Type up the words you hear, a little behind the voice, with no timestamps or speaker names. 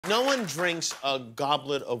No one drinks a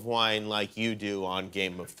goblet of wine like you do on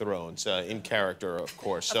Game of Thrones, in character, of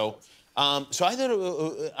course. So I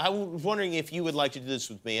thought I was wondering if you would like to do this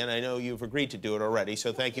with me, and I know you've agreed to do it already,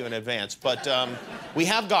 so thank you in advance. But we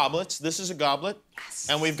have goblets. This is a goblet, yes.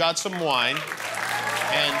 And we've got some wine.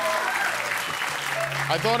 And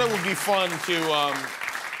I thought it would be fun to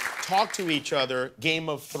talk to each other Game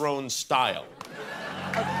of Thrones style.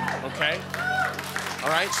 Okay? All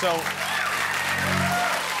right, so...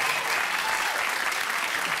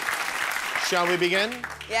 Shall we begin?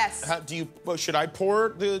 Yes. Should I pour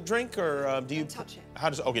the drink, or do you... Don't touch it. How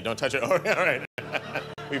does... Okay, don't touch it. All right.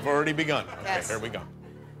 We've already begun. Yes. Okay, here we go.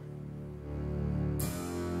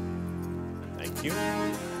 Thank you.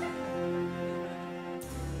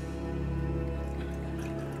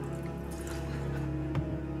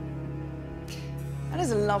 That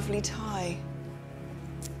is a lovely tie.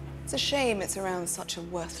 It's a shame it's around such a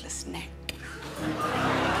worthless neck.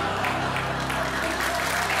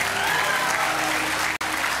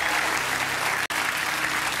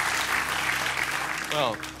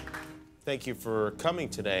 Well, thank you for coming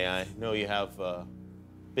today. I know you have a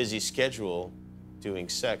busy schedule doing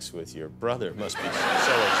sex with your brother. It must be so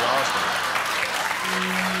exhausting.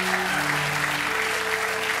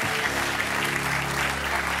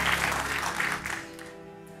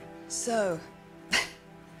 So,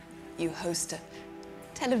 you host a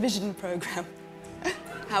television program.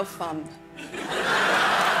 How fun.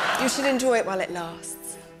 You should enjoy it while it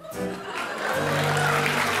lasts.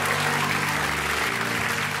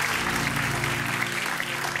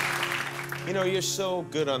 You know, you're so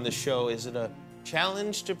good on the show. Is it a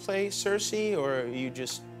challenge to play Cersei, or you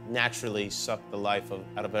just naturally suck the life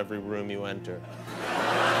out of every room you enter?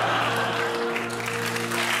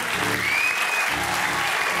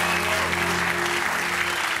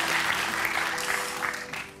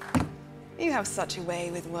 You have such a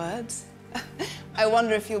way with words. I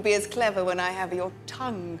wonder if you'll be as clever when I have your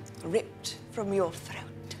tongue ripped from your throat.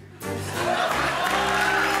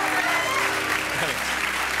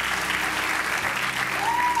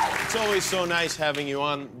 It's always so nice having you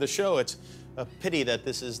on the show. It's a pity that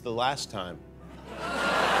this is the last time.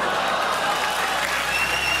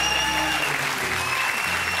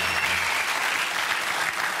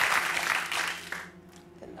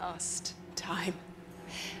 The last time.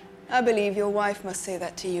 I believe your wife must say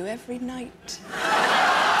that to you every night.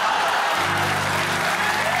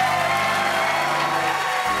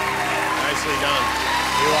 Nicely done.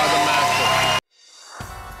 You are the master.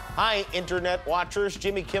 Hi, Internet watchers.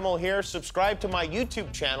 Jimmy Kimmel here. Subscribe to my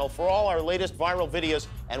YouTube channel for all our latest viral videos.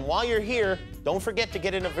 And while you're here, don't forget to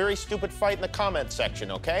get in a very stupid fight in the comment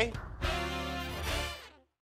section, okay?